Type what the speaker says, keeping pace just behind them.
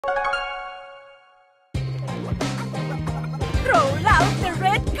Roll out the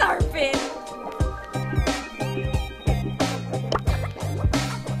red carpet.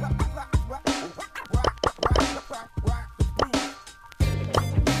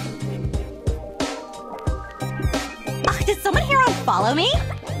 Did someone here unfollow me?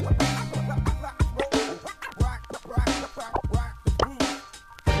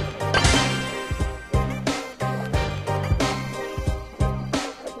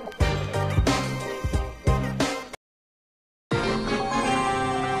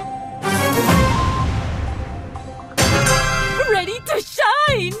 Ready to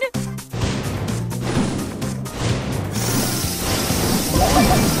shine!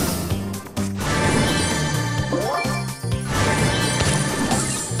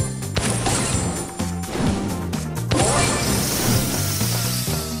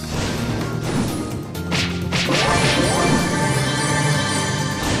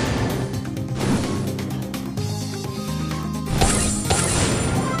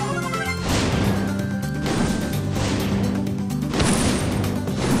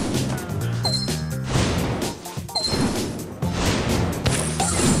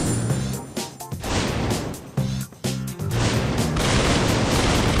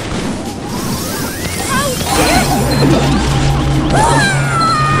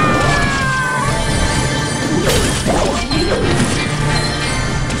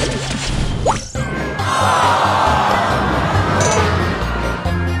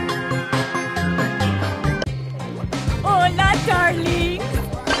 Hola, darling!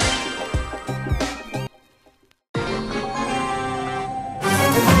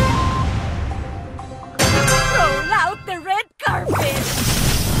 Roll out the red carpet!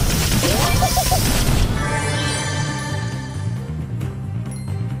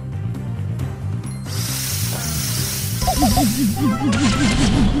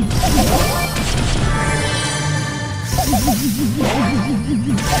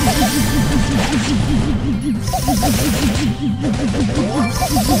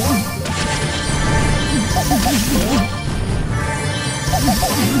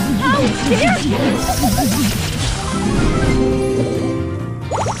 How dare you!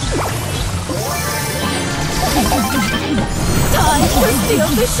 Time to steal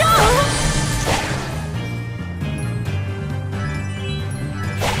the show!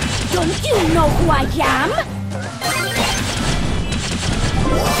 Don't you know who I am?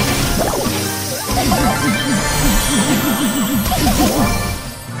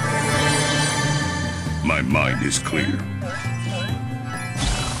 My mind is clear.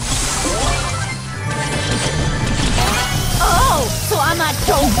 Oh, so I'm a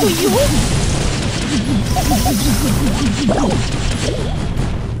joke to you?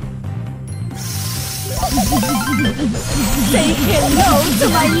 Say hello to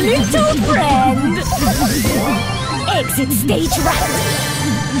my little friend! Exit stage right!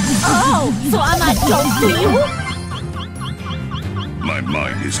 Oh, so I'm a joke to you? My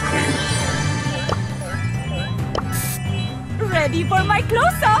mind is clear. Ready for my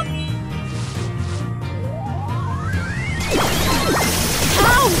close-up?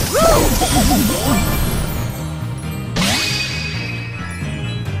 How rude!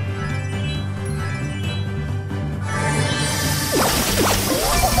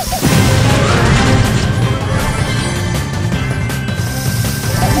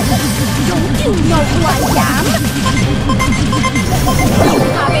 Don't you know who I am? You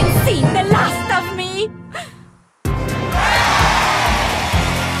haven't seen the last of me!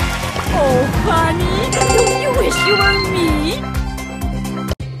 Oh, honey, don't you wish you were me?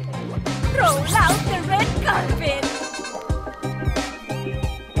 Roll out the red carpet!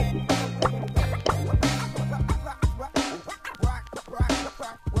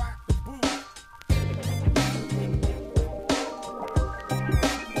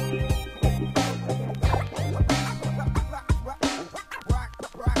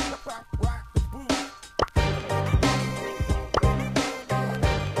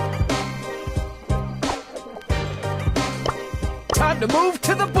 Time to move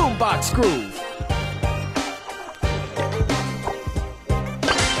to the boombox groove.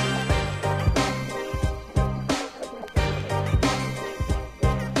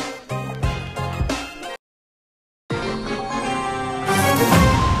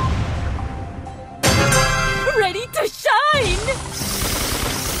 Ready to shine!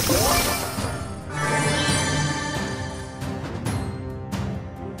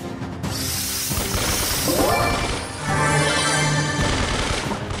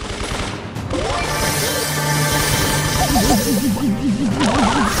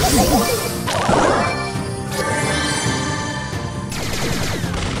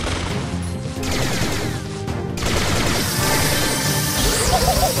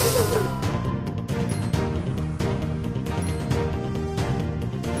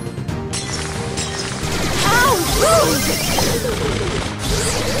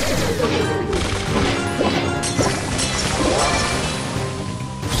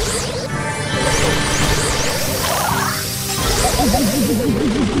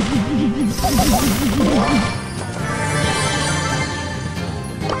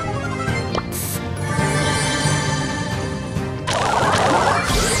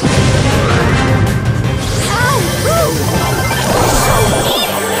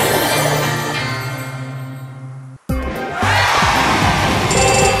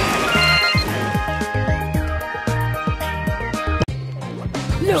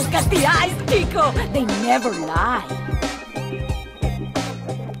 Chico! They never lie.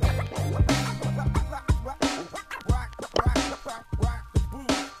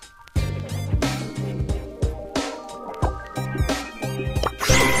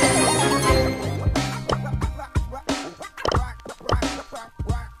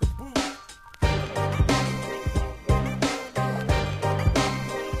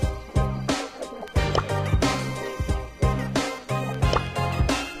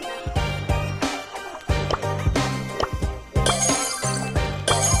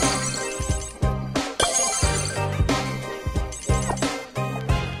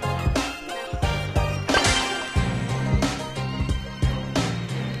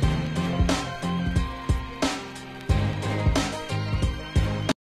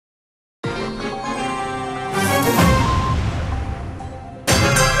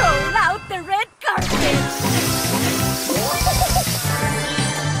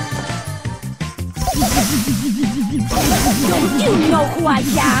 Don't you know who I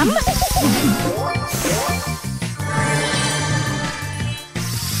am?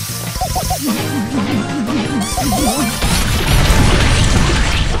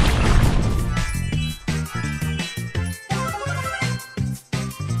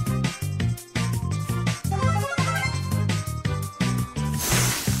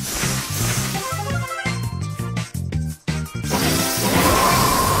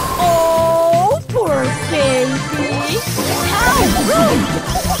 Oh, poor baby! How rude!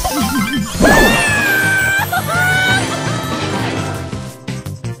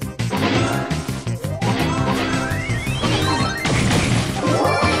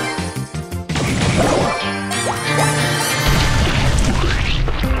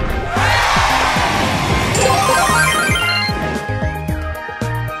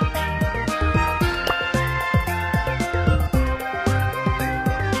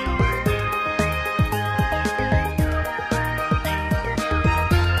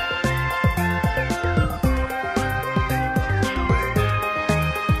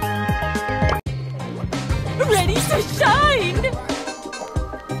 Ready to shine!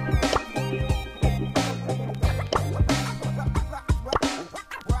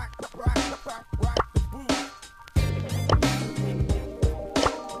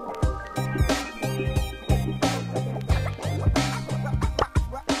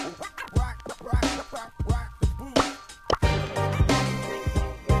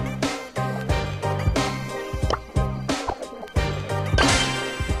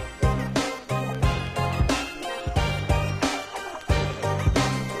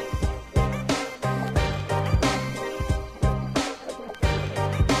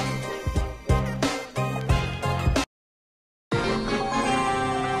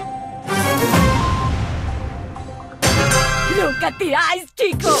 Look at the eyes,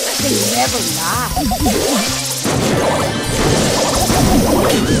 Chico! They never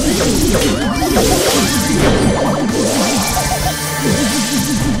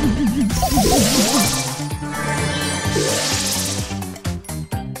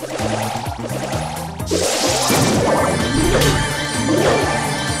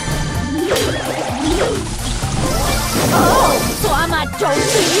Oh, so I'm a joke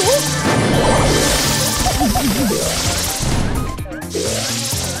to you?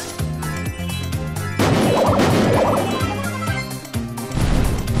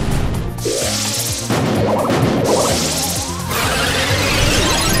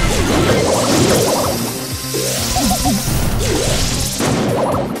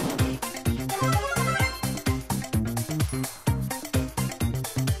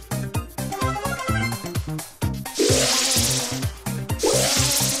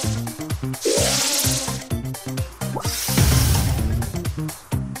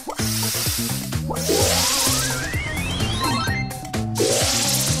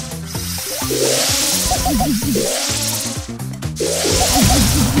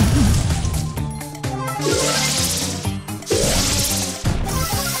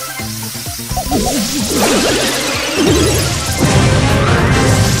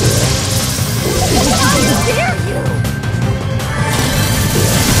 How dare you!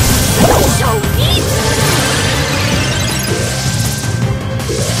 So easy!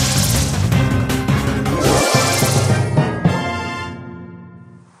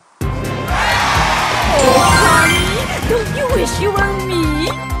 Oh, honey, don't you wish you were me?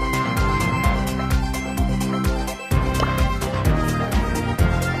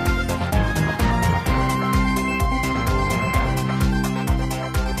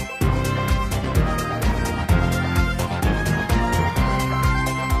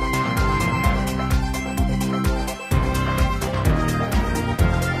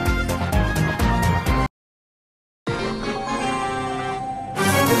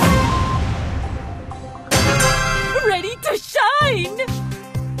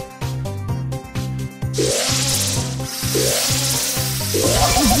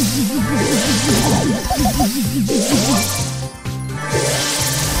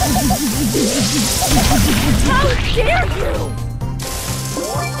 How dare you!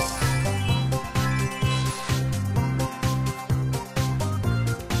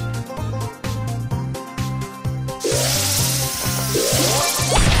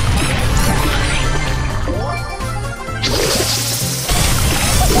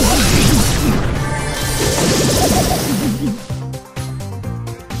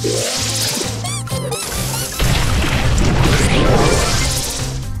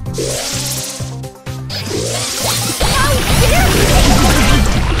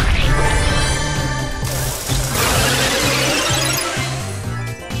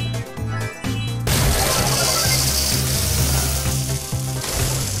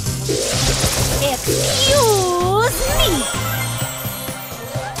 Excuse me!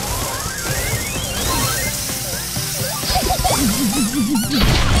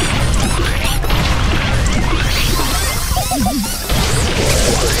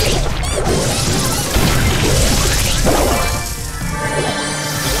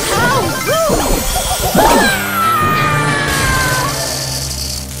 How rude!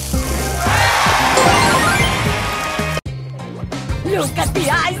 Look at the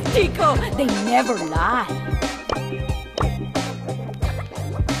eyes, Chico! They never lie.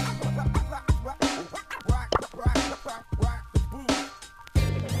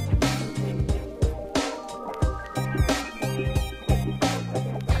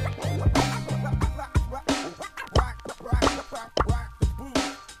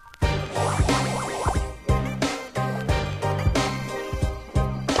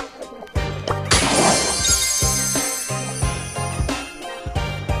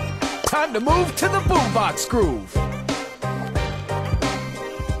 Time to move to the boombox groove.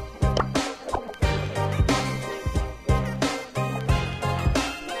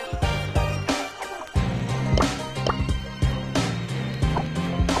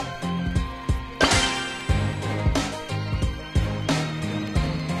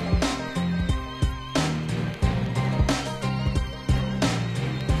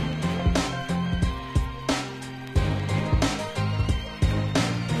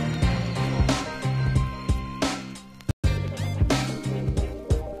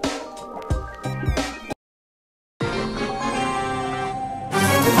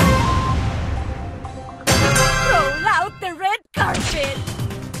 Roll out the red carpet!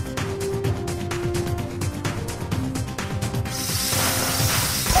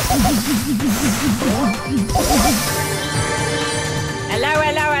 Hello,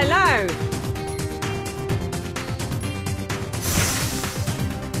 hello, hello.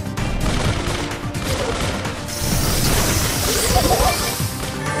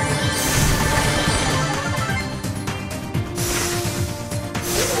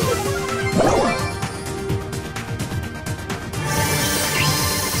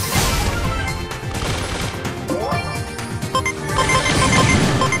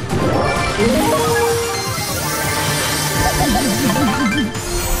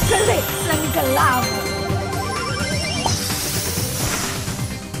 Glitz and glamour!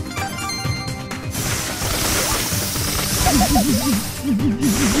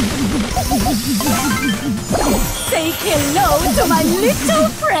 Say hello to my little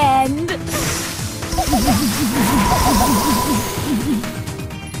friend!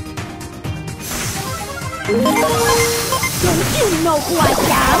 Don't you know who I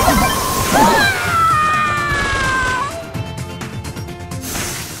am?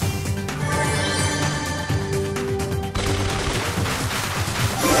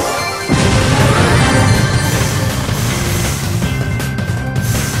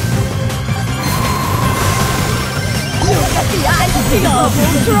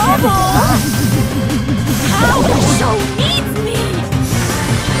 Double trouble! How the show needs me!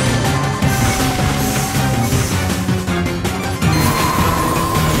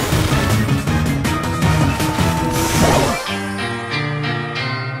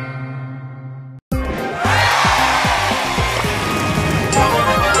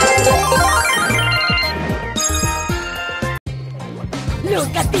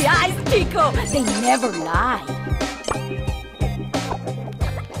 Look at the eyes, Chico! They never lie.